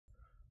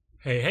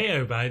Hey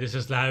everybody, this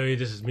is Larry.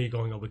 This is me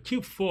going over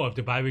Cube 4 of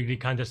the Biweekly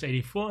Contest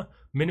 84,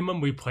 minimum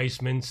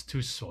replacements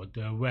to sort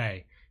the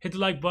array. Hit the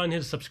like button, hit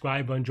the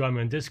subscribe button, join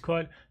me on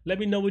Discord. Let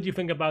me know what you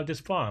think about this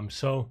farm.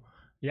 So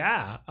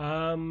yeah,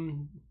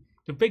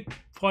 the big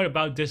part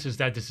about this is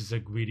that this is a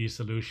greedy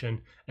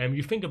solution. And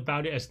you think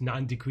about it as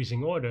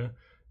non-decreasing order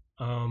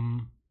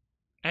and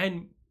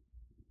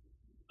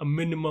a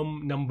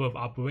minimum number of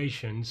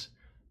operations.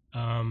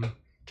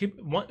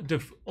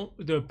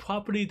 The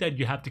property that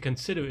you have to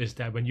consider is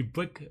that when you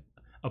break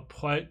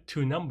apart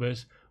two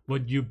numbers,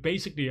 what you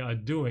basically are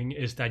doing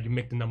is that you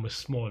make the numbers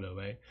smaller,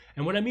 right?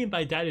 And what I mean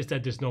by that is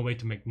that there's no way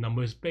to make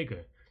numbers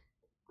bigger.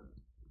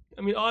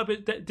 I mean,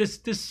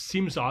 this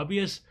seems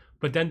obvious,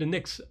 but then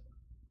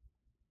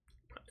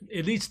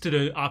it leads to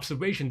the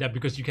observation that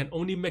because you can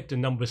only make the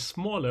numbers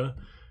smaller,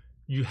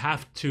 you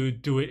have to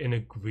do it in a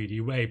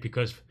greedy way,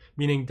 because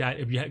meaning that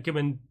if you have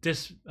given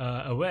this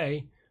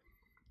array,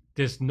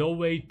 there's no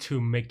way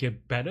to make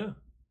it better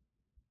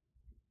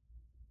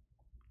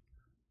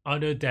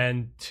other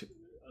than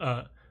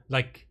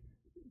like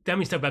that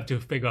means that we have to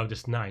figure out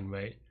this 9,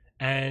 right?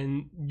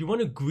 And you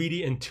want to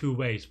greedy in two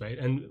ways, right?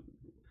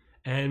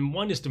 And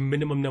one is the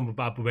minimum number of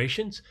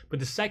operations, but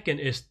the second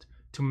is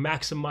to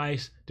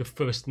maximize the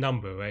first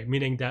number, right?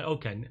 Meaning that,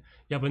 okay,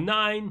 you have a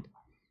 9,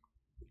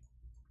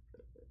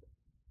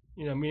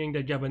 meaning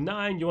that you have a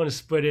 9, you want to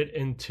split it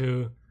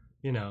into,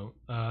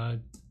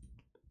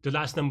 the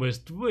last number is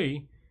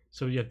 3,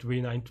 so you have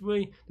 3, 9,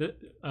 3.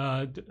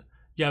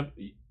 You have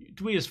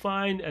 3 is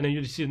fine, and then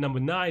you see the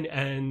number 9,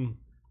 and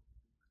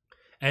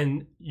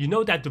you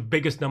know that the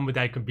biggest number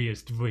that it could be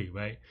is 3,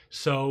 right?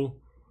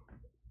 So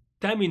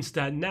that means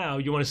that now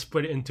you want to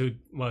split it into,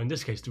 well, in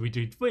this case 3,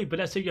 3, 3. But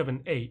let's say you have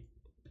an 8.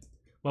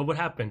 Well, what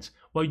happens?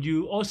 Well,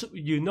 you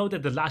know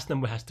that the last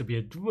number has to be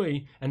a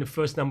 3, and the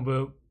first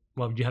number,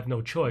 well, you have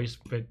no choice,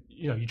 but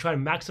you try to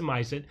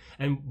maximize it.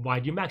 And why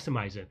do you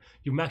maximize it?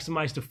 You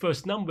maximize the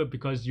first number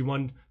because you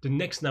want the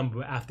next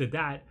number after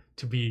that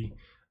to be,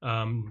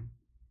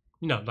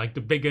 like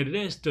the bigger it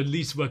is, the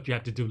least work you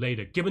have to do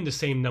later, given the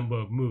same number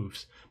of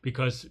moves.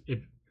 Because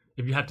if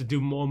you have to do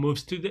more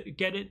moves to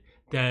get it,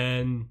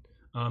 then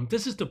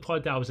this is the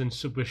part that I wasn't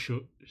super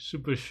sure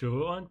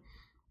on,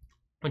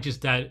 which is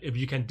that if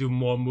you can do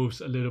more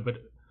moves a little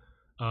bit,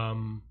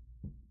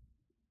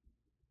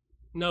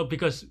 no,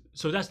 because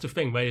so that's the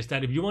thing, right? Is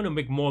that if you want to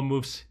make more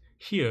moves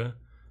here,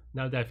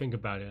 now that I think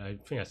about it, I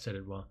think I said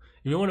it wrong.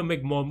 If you want to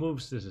make more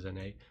moves, this is an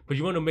 8, but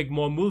you want to make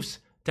more moves,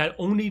 that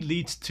only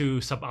leads to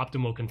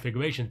suboptimal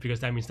configurations, because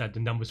that means that the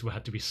numbers will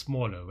have to be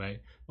smaller,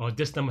 right? Or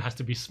this number has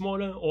to be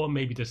smaller, or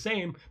maybe the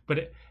same,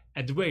 but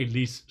at the very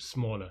least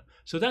smaller.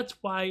 So that's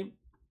why,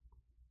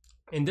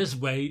 in this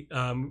way,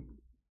 to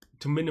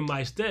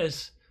minimize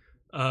this,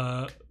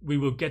 we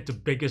will get the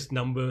biggest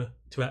number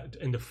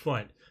in the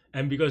front.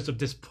 And because of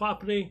this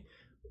property,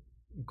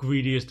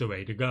 greedy is the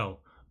way to go.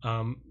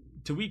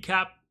 To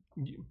recap,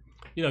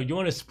 you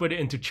want to split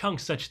it into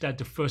chunks such that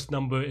the first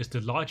number is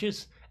the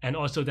largest, and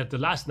also that the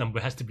last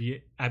number has to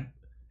be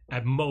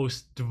at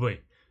most 3.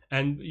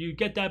 And you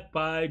get that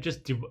by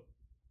just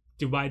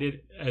divide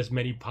it as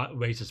many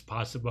ways as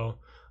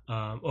possible,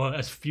 or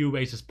as few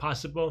ways as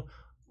possible,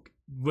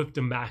 with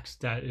the max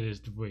that is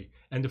 3.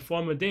 And the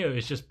formula there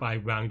is just by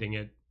rounding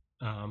it.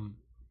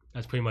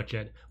 That's pretty much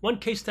it. One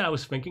case that I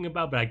was thinking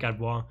about, but I got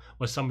wrong,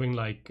 was something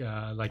like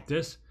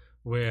this,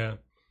 where,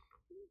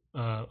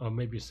 or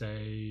maybe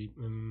say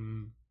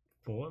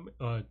 4,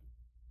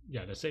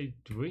 let's say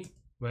 3,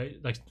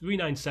 right? Like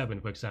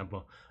 397, for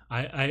example.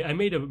 I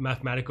made a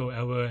mathematical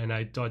error, and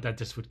I thought that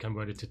this would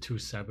convert it to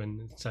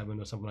 277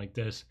 or something like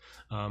this,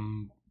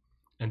 and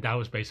that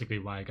was basically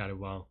why I got it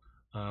wrong,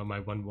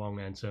 my one wrong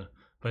answer.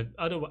 But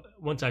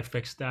once I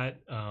fixed that,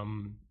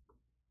 then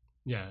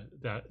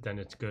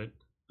it's good.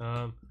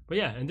 But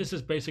yeah, and this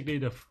is basically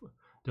the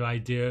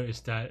idea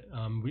is that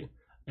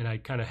and I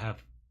kind of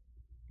have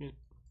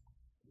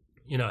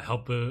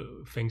helper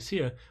things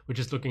here, which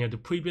is looking at the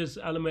previous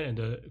element and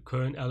the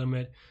current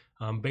element.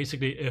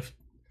 Basically, if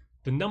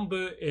the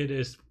number it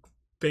is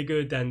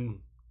bigger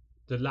than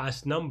the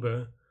last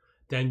number,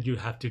 then you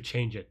have to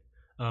change it.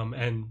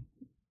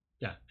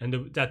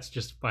 That's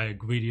just by a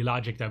greedy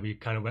logic that we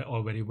kind of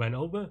already went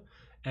over.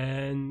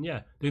 And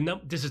yeah,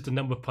 this is the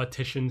number of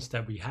partitions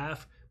that we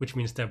have, which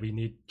means that we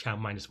need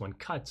count -1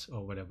 cuts,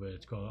 or whatever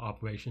it's called,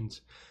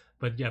 operations.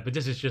 But yeah, but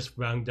this is just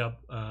round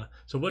up.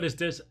 So what is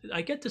this?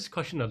 I get this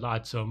question a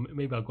lot, so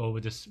maybe I'll go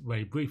over this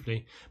very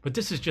briefly. But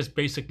this is just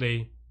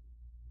basically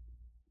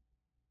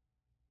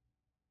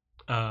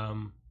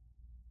and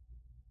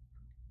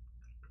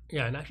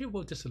I actually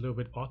wrote this a little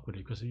bit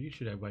awkwardly, because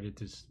usually I write it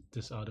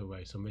this other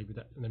way. So maybe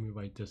let me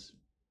write this.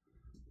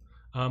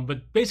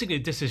 But basically,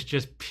 this is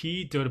just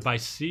P divided by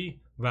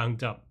C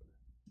round up.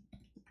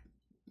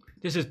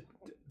 This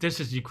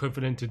is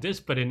equivalent to this,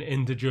 but in an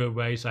integer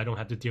way, so I don't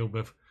have to deal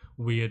with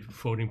weird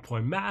floating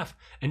point math.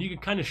 And you can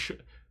kind of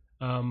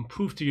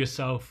prove to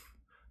yourself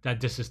that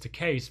this is the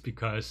case,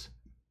 because,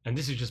 and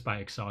this is just by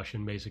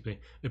exhaustion, basically.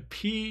 If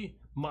P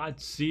mod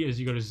C is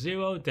equal to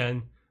 0,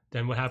 then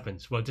what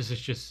happens? Well, this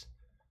is just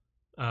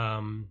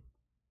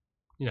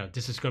you know,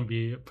 this is going to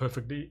be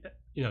perfectly,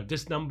 you know,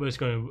 this number is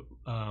going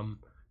to,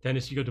 then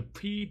it's equal to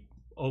P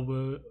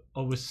over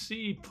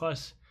C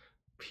plus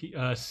P,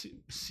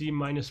 C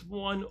minus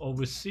 1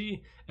 over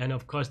C, and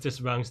of course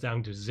this rounds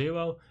down to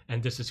 0,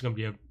 and this is going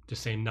to be the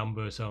same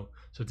number, so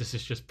this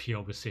is just P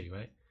over C,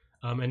 right?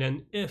 And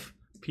then if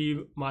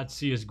P mod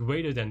C is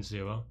greater than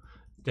 0,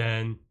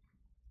 then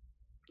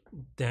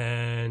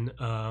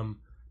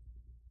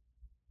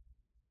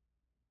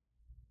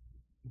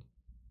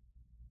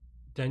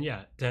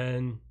yeah,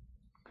 then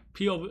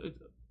P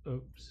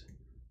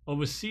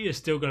over C is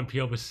still going to P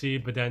over C,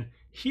 but then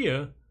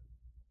here,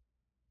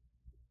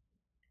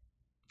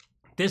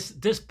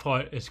 this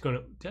part is going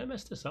to, did I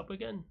mess this up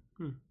again?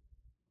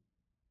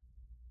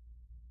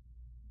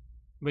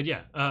 But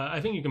yeah,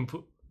 I think you can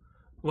put,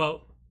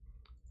 well,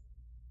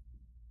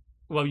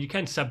 you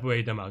can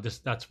separate them out,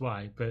 that's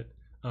why, but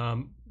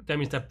that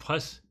means that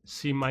plus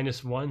C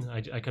minus 1,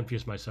 I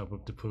confused myself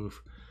with the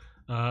proof.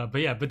 But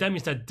yeah, but that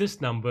means that this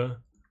number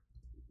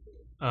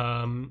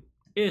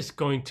is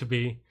going to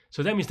be,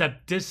 so that means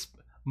that this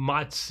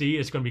mod C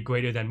is going to be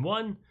greater than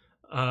 1,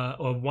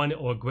 or 1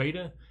 or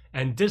greater,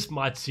 and this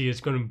mod C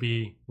is going to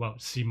be, well,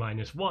 C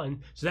minus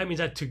 1. So that means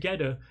that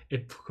together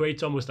it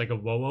creates almost like a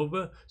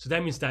rollover. So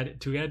that means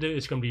that together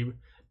it's going to be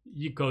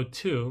equal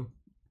to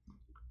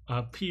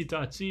P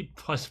dot C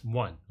plus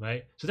 1,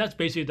 right? So that's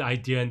basically the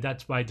idea, and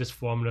that's why this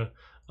formula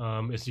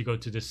is equal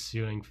to this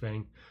ceiling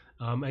thing.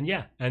 And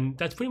yeah, and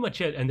that's pretty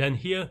much it. And then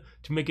here,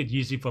 to make it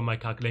easy for my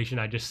calculation,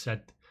 I just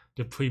set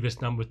the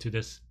previous number to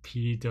this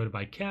P divided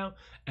by count.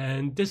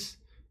 And this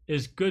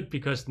is good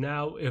because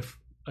now if,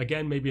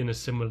 again, maybe in a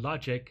similar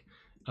logic,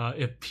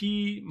 if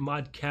P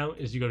mod count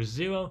is equal to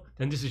 0,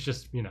 then this is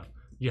just, you know,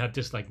 you have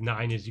this like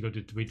 9 is equal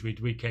to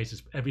 3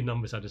 cases, every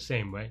numbers are the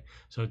same, right?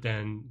 So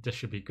then this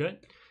should be good.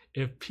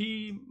 If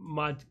P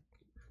mod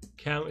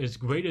count is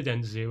greater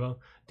than 0,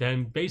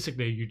 then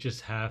basically you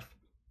just have,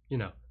 you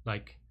know,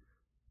 like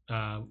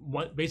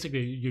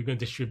basically you're going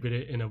to distribute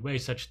it in a way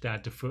such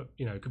that the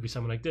you know, it could be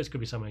something like this, could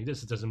be something like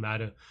this, it doesn't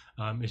matter.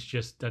 It's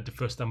just that the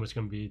first number is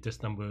going to be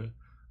this number,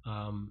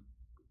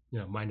 you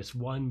know, minus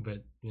 1,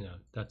 but you know,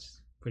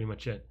 that's pretty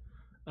much it.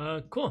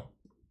 Cool.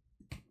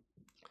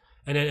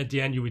 And then at the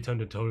end you return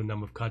the total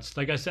number of cuts.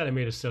 Like I said, I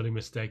made a silly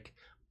mistake,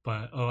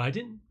 but I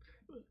didn't.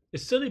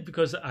 It's silly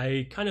because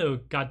I kind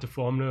of got the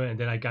formula and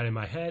then I got it in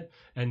my head,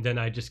 and then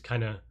I just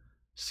kind of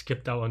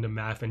skipped out on the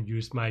math and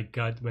used my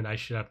gut when I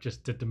should have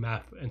just did the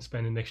math and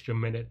spent an extra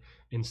minute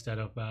instead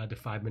of the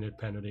 5-minute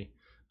penalty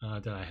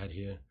that I had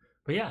here.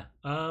 But yeah,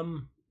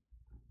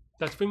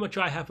 that's pretty much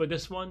what I have for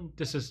this one.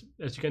 This is,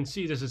 as you can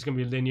see, this is going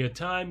to be linear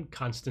time,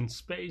 constant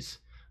space.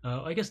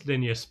 I guess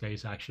linear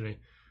space actually.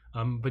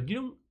 But you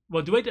don't,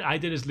 well, the way that I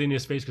did is linear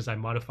space because I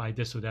modified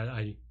this so that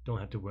I don't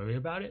have to worry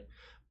about it.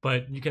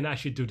 But you can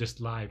actually do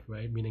this live,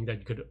 right? Meaning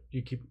that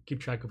you keep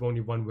track of only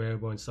one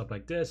variable and stuff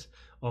like this,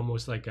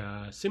 almost like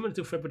similar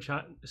to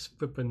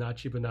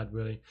Fibonacci, but not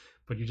really.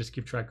 But you just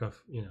keep track of,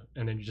 you know,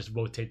 and then you just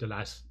rotate the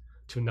last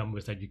two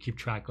numbers that you keep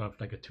track of,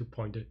 like a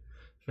 2-pointed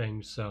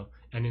thing. So,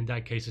 and in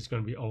that case, it's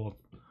going to be all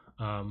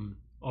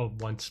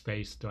of one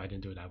space. Though I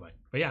didn't do it that way.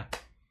 But yeah,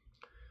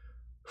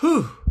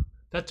 whew,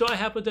 that's all I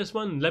have with this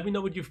one. Let me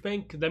know what you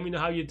think. Let me know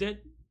how you did,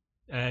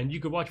 and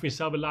you could watch me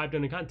solve it live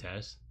during the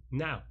contest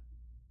now.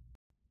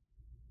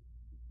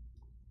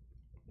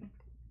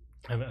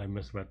 I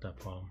misread that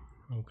problem.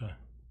 Okay.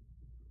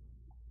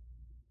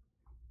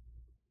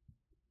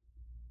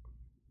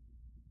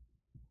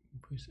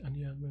 Please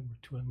any element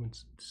with 2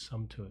 elements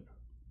sum to it.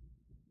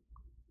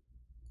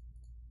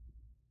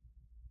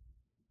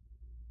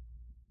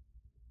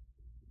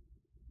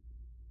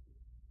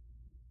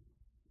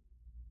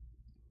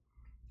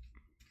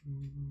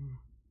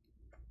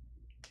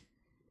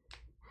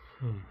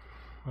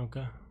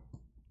 Okay.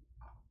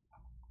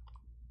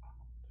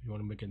 You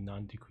want to make it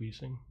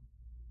non-decreasing?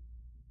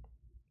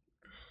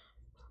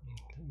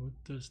 What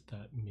does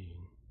that mean?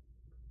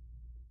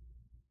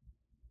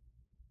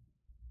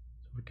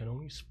 So we can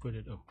only split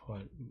it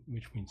apart,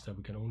 which means that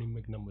we can only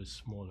make numbers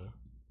smaller.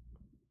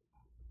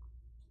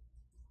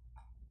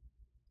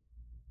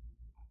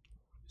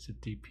 Is it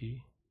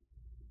dp?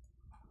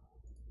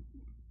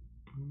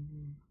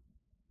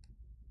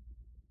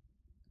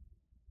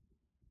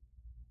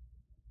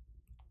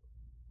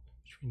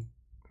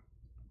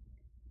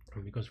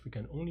 Because we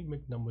can only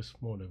make numbers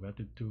smaller, we have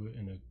to do it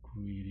in a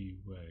greedy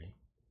way,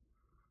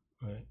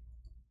 right?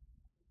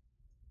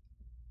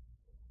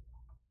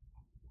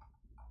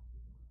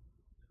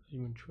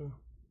 Even true?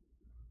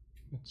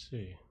 Let's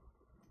see.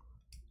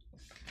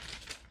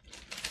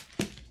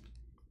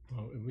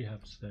 Well, if we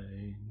have,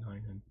 say,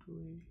 9 and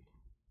 3.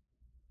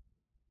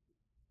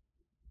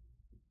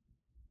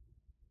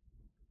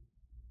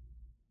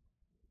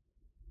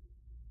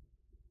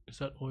 Is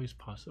that always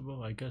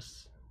possible? I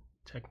guess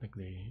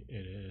technically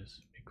it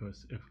is,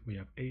 because if we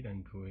have 8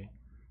 and 3,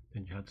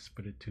 then you have to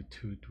split it to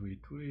 2, 3,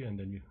 3, and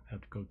then you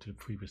have to go to the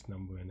previous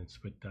number and then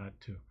split that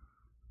to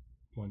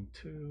 1,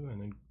 2,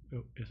 and then,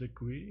 oh, is it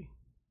greedy?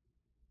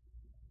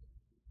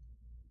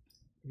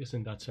 I guess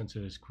in that sense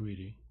it is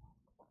greedy.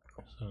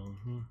 So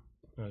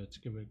let's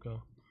give it a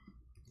go.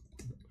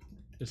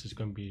 This is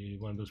going to be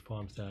one of those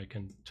problems that I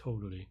can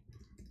totally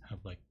have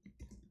like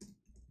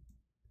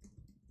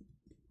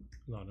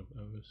a lot of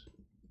errors.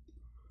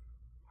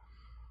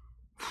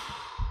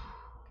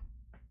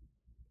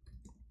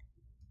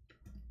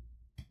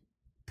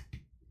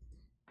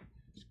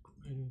 It's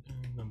greater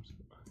than nums.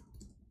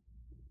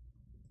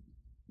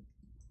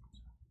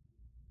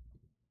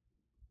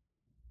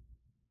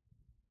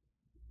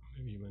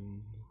 Maybe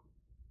even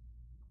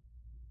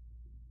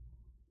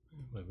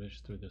maybe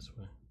let's do it this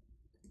way.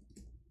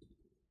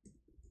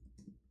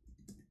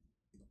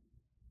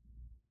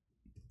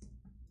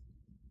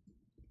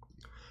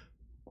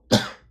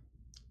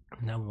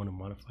 Now we want to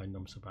modify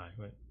num sub I,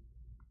 right?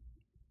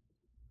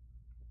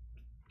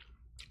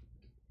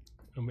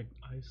 I'll make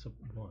I sub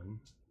 1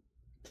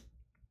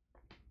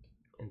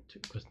 and 2,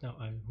 because now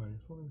I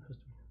minus 1 has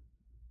to be.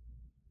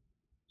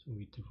 So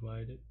we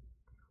divide it.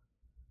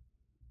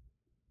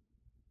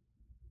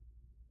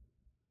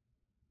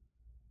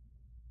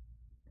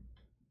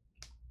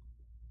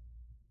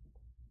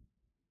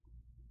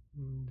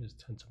 There's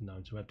tons of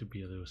nouns, so we have to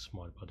be a little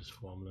smart about this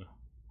formula.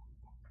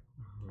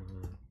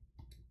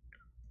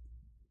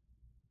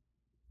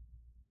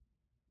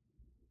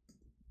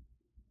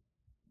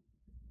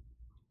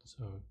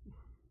 So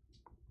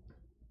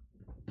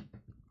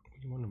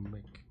we want to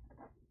make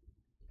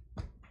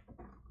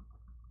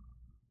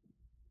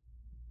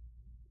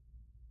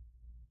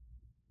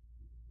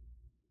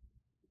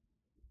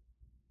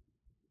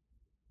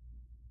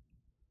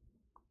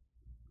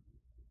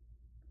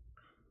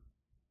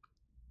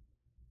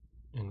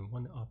in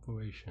one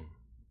operation.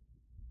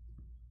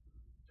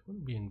 It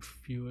wouldn't be in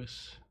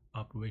fewest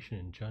operation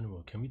in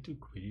general. Can we do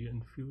greater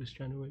in fewest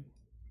generally?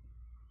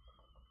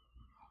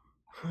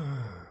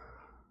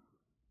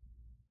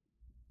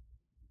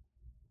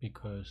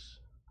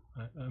 Because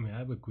I mean I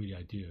have a greedy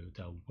idea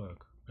that'll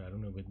work, but I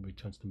don't know if it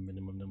returns the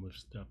minimum number of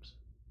steps.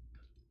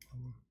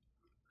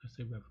 Let's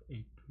say we have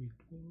 8 3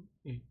 3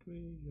 8 3,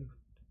 you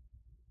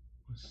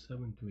have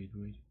 7 3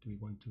 3 3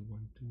 1 2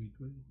 1 3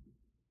 3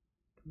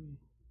 3,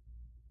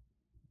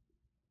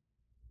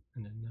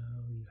 and then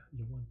now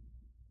you want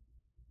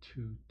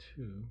 2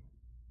 2,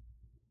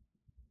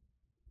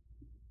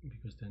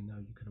 because then now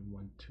you could have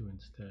 1 2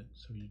 instead.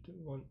 So you do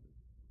want.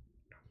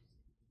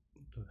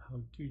 So how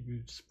do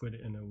you split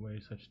it in a way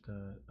such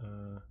that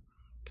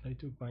can I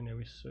do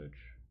binary search?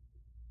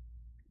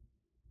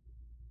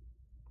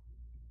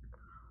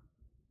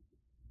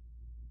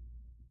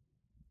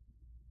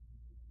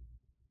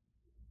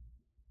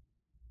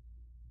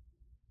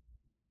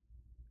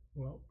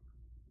 Well,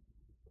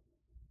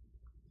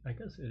 I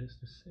guess it is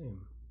the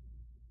same,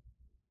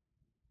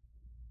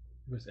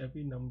 because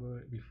every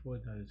number before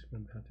that is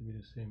going to have to be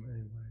the same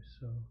anyway.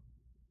 So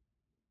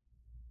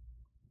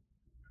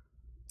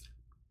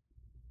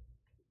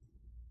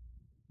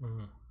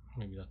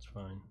maybe that's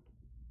fine.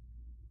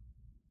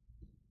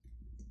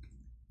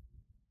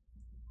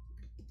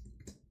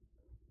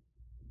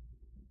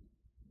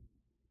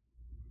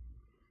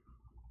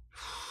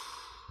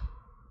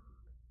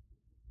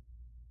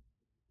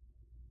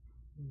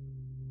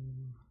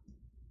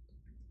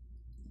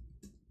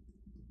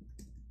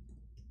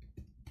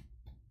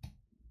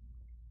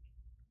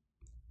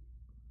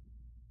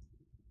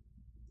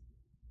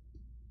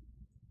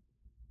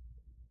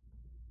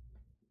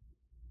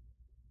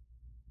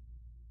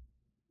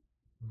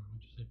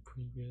 Just say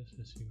previous.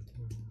 Let's see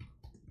what.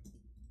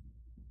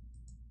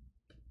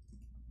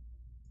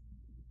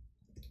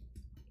 This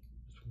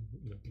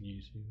will be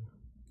easier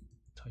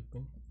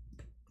typing.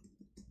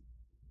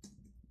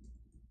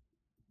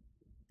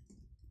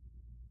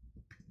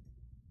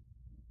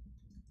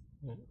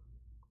 Yeah.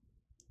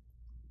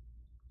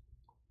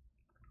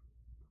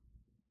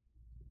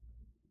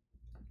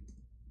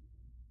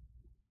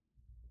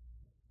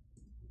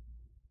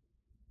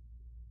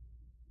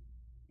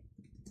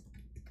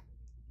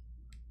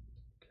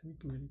 Can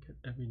we really get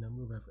every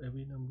number? We have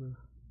every number.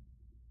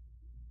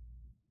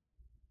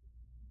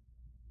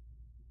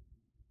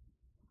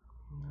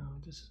 No,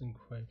 this isn't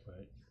quite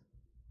right.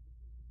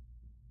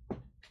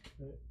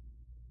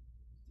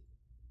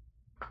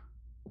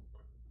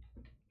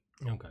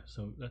 Okay,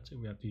 so let's say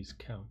we have these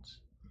counts.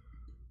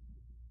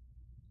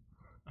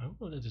 I don't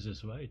know that this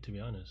is right, to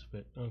be honest,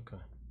 but okay.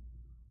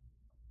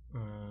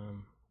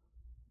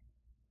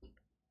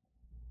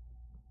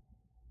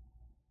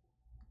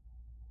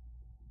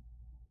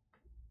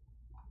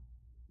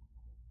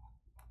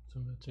 So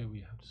let's say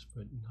we have to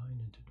split 9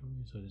 into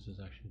 3, so this is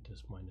actually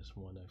just minus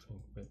 1, I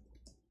think, but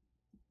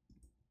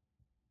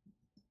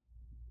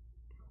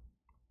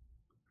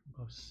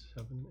about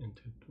 7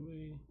 into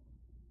 3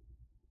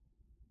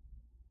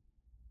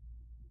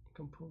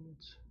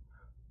 components,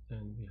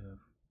 then we have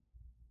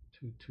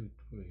 2 2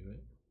 3,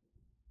 right?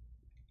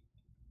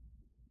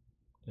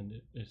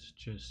 And it's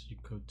just you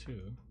code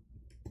 2.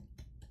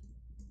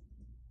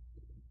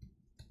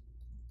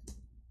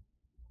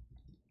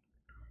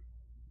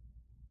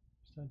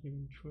 Is that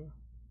even true?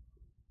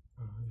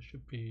 It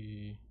should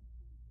be.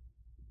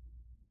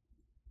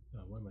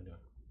 What am I doing?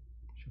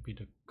 It should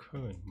be the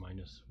current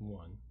minus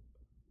 1,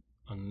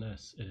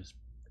 unless it is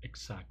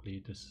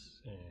exactly the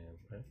same,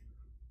 right?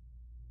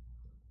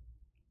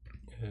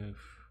 If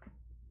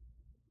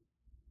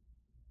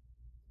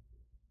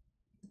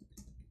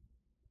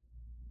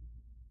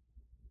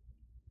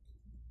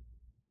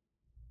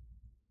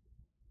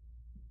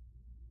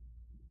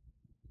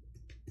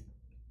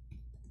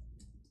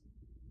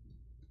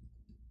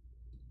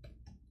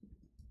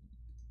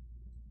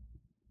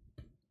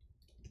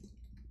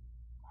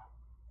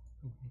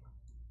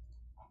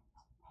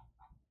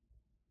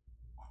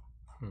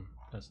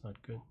that's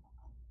not good.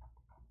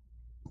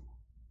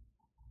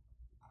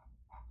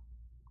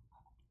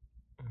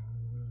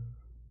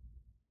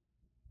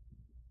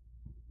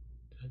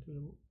 Did I do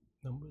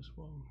the numbers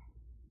wrong?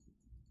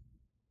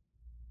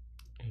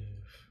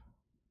 If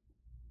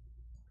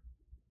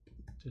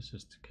this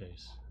is the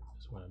case,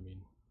 that's what I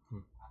mean.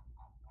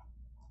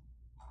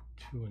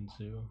 2 and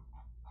 0.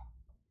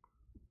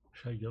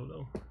 Should I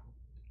YOLO?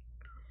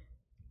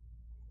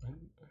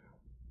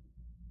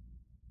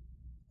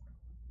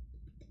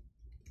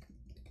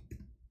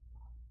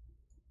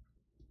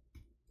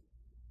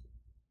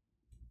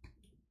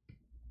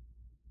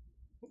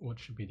 What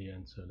should be the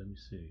answer? Let me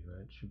see,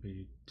 right? It should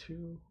be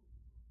 2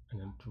 and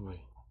then 3.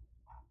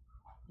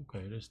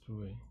 Okay, it is 3.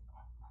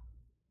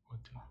 1,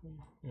 2, 3.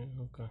 Yeah,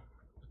 okay.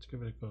 Let's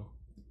give it a go.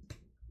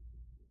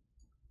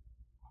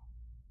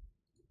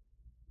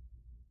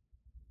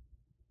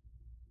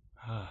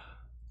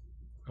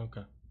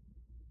 Okay.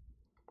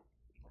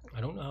 I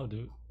don't know how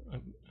to. I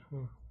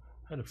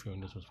had a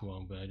feeling this was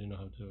wrong, but I didn't know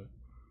how to do it.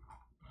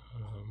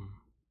 I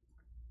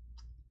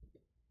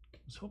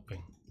was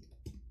hoping.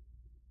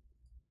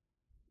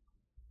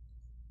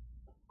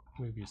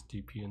 Maybe it's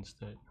DP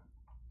instead.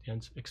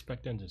 The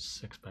expect end is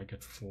 6, but I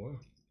get 4.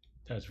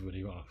 That's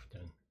really off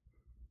then.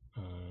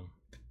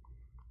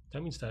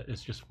 That means that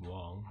it's just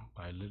wrong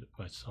by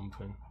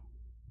something.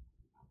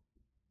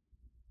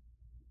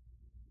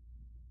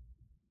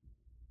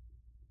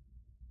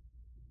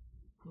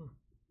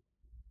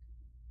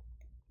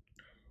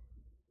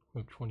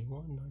 We're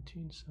 21,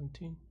 19,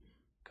 17.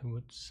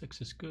 Convert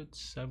 6 is good.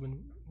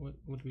 7. What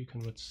do we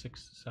convert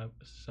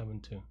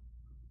 7 to?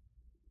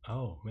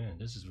 Oh man,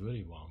 this is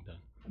really wrong then.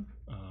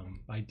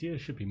 Idea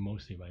should be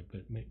mostly right,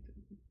 but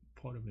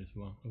part of it is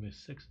wrong. Okay,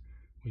 6.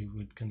 We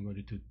would convert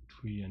it to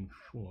 3 and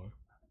 4.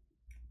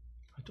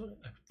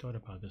 I've thought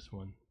about this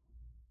one,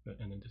 but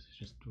and then this is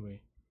just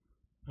 3.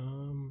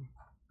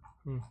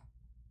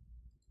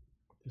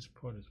 This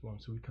part is wrong,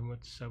 so we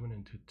convert 7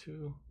 into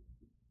 2.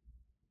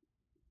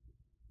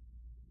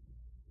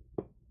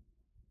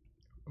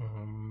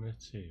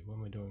 Let's see, what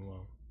am I doing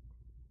wrong?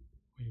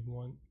 We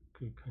want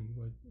to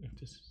convert, if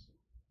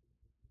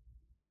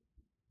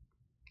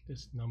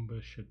this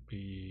number should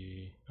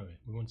be, okay,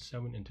 we want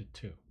 7 into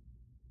 2.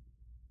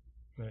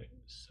 Right,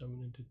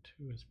 7 into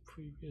 2 is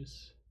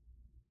previous.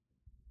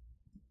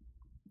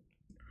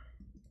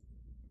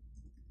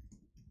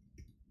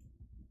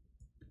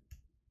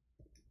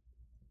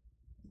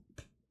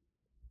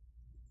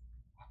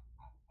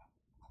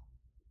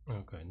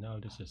 Okay, now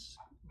this is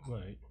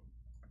right.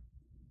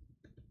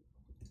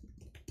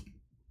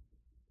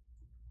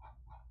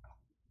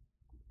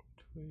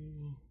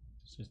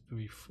 This is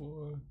 3,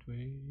 4,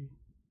 3,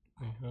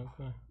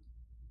 okay.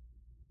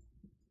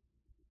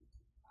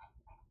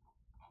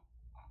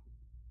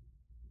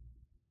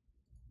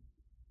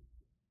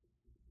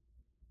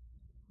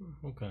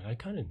 Okay, I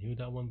kind of knew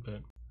that one,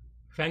 but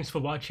thanks for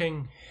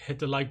watching. Hit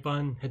the like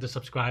button, hit the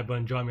subscribe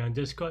button, join me on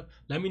Discord.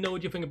 Let me know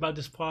what you think about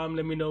this problem.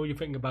 Let me know what you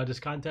think about this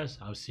contest.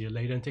 I'll see you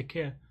later and take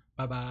care.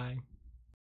 Bye bye.